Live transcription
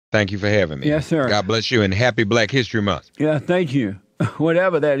Thank you for having me. Yes, sir. God bless you, and happy Black History Month. Yeah, thank you.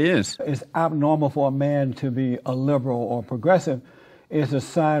 Whatever that is. It's abnormal for a man to be a liberal or progressive. It's a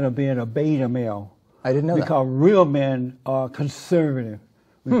sign of being a beta male. I didn't know that. Because real men are conservative,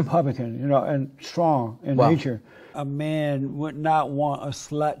 Republican, you know, and strong in nature. A man would not want a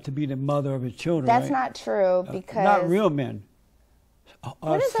slut to be the mother of his children. That's not true, because not real men.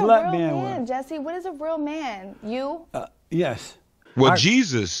 What is a real man, Jesse? What is a real man? You? Yes. Well,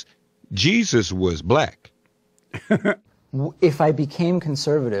 Jesus was black. If I became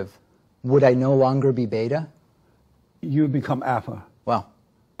conservative, would I no longer be beta? You would become alpha. Well.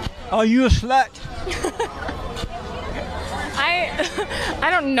 Are you a slut? I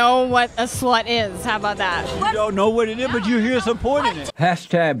don't know what a slut is. How about that? You don't know what it is, but you're here supporting it.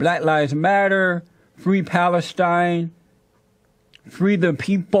 Hashtag Black Lives Matter, Free Palestine, Free the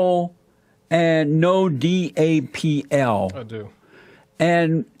People, and no DAPL. I do.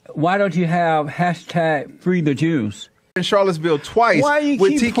 And why don't you have hashtag Free the Jews? In Charlottesville twice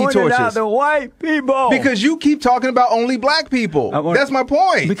with tiki torches. Out the white people? Because you keep talking about only black people. That's my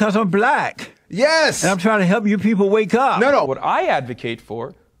point. Because I'm black. Yes. And I'm trying to help you people wake up. No. What I advocate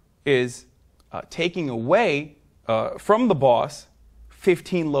for is taking away from the boss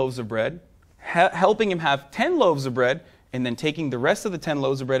 15 loaves of bread, helping him have 10 loaves of bread, and then taking the rest of the 10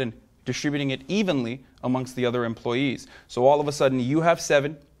 loaves of bread and distributing it evenly amongst the other employees. So all of a sudden you have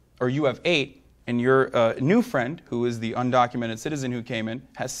 7 or you have 8, and your new friend, who is the undocumented citizen who came in,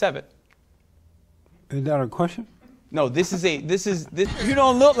 has 7. Is that a question? No, this is. You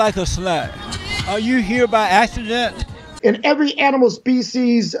don't look like a slut. Are you here by accident? In every animal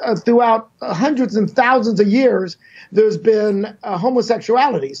species throughout hundreds and thousands of years, there's been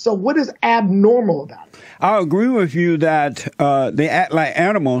homosexuality. So what is abnormal about it? I agree with you that they act like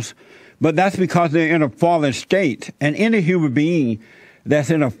animals, but that's because they're in a fallen state. And any human being that's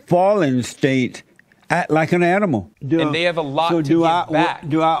in a fallen state act like an animal. And they have a lot to give back.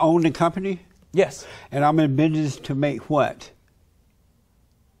 Do I own the company? Yes. And I'm in business to make what?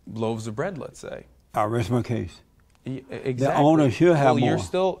 Loaves of bread, let's say. I'll rest my case. Exactly. The owner should have more. You're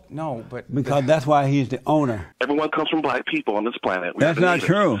still, no, but. Because that's why he's the owner. Everyone comes from black people on this planet. That's not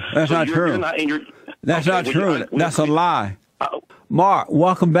true. That's not true. That's not true. That's a lie. Mark,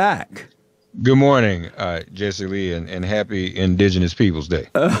 welcome back. Good morning, Jesse Lee, and happy Indigenous Peoples Day.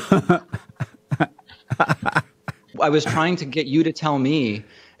 I was trying to get you to tell me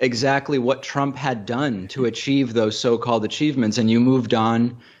exactly what Trump had done to achieve those so-called achievements, and you moved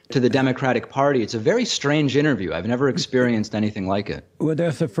on to the Democratic Party. It's a very strange interview. I've never experienced anything like it. Well,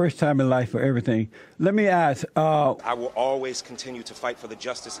 that's the first time in life for everything. Let me ask. I will always continue to fight for the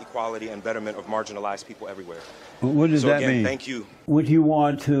justice, equality, and betterment of marginalized people everywhere. What does that mean? Thank you. Would you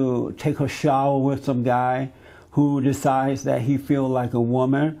want to take a shower with some guy who decides that he feels like a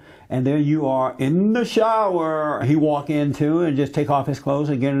woman, and there you are in the shower he walk into and just take off his clothes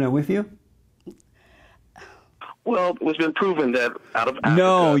and get in there with you? Well, it's been proven that out of Africa,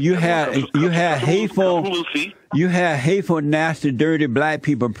 no, you had hateful, nasty, dirty black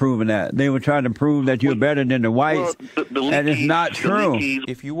people proving that. They were trying to prove that you're better than the whites, and it's not true.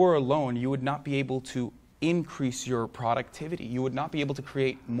 If you were alone, you would not be able to increase your productivity. You would not be able to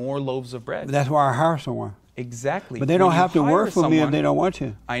create more loaves of bread. That's why I hire someone. Exactly. But they don't have to work for me if they don't want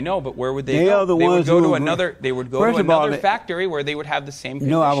to. I know, but where would they go? They would go to another factory where they would have the same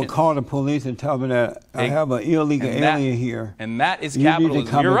conditions. No, I would call the police and tell them that I have an illegal alien here. And that is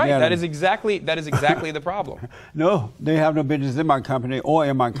capitalism. You're right. That is exactly the problem. No, they have no business in my company or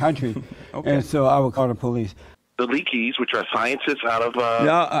in my country. Okay. And so I would call the police. The leakies, which are scientists out of...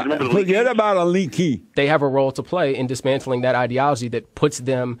 forget about a leaky. They have a role to play in dismantling that ideology that puts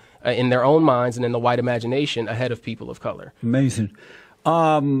them in their own minds and in the white imagination ahead of people of color. Amazing.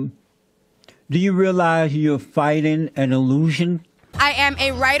 Do you realize you're fighting an illusion? I am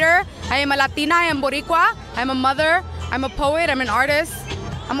a writer. I am a Latina. I am Boricua. I'm a mother. I'm a poet. I'm an artist.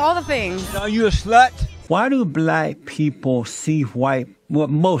 I'm all the things. Are you a slut? Why do black people see white... Well,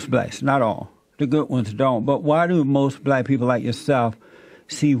 most blacks, not all. The good ones don't. But why do most black people like yourself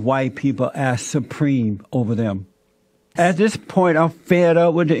see white people as supreme over them? At this point, I'm fed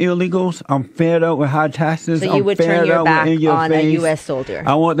up with the illegals. I'm fed up with high taxes. So you would turn your back on a U.S. soldier?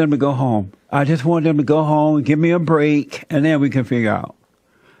 I want them to go home. I just want them to go home, give me a break, and then we can figure out.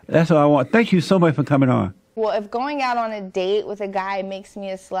 That's what I want. Thank you so much for coming on. Well, if going out on a date with a guy makes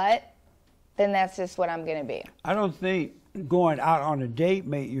me a slut, then that's just what I'm going to be. I don't think going out on a date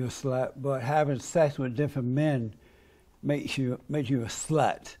make you a slut, but having sex with different men makes you a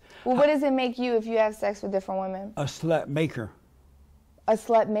slut. Well, what does it make you if you have sex with different women? A slut maker. A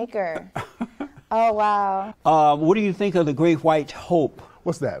slut maker. Oh, wow. What do you think of the Great White Hope?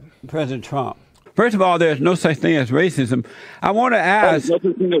 What's that? President Trump. First of all, there's no such thing as racism. I want to ask. There's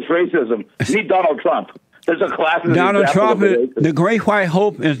no such thing as racism. Meet Donald Trump. There's a classic Donald example Trump, of the Great White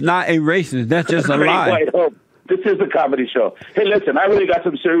Hope is not a racist. That's just a Great lie. White Hope. This is a comedy show. Hey, listen, I really got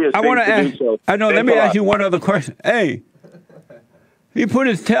some serious things to ask, do. So I know. Let me ask you one other question. Hey, he put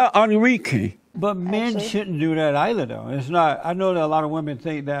his tail on Enrique. But men shouldn't do that either, though. It's not. I know that a lot of women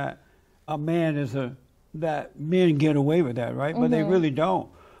think that a man is that men get away with that, right? But they really don't.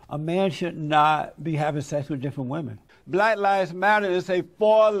 A man should not be having sex with different women. Black Lives Matter is a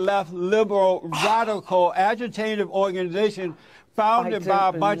far-left, liberal, radical, agitative organization founded by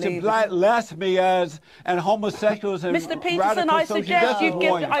a bunch of black lesbians and homosexuals and Mr. Peterson, I suggest you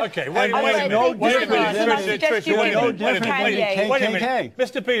give... Okay, wait a minute.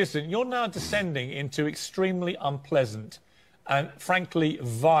 Mr. Peterson, you're now descending into extremely unpleasant and, frankly,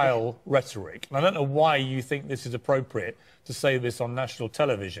 vile rhetoric. And I don't know why you think this is appropriate to say this on national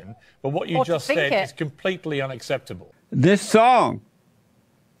television, but what you just said is completely unacceptable. This song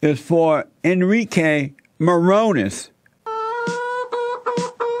is for Enrique Moronis.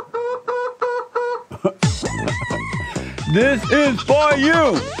 This is for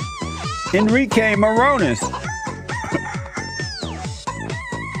you, Enrique Moronis.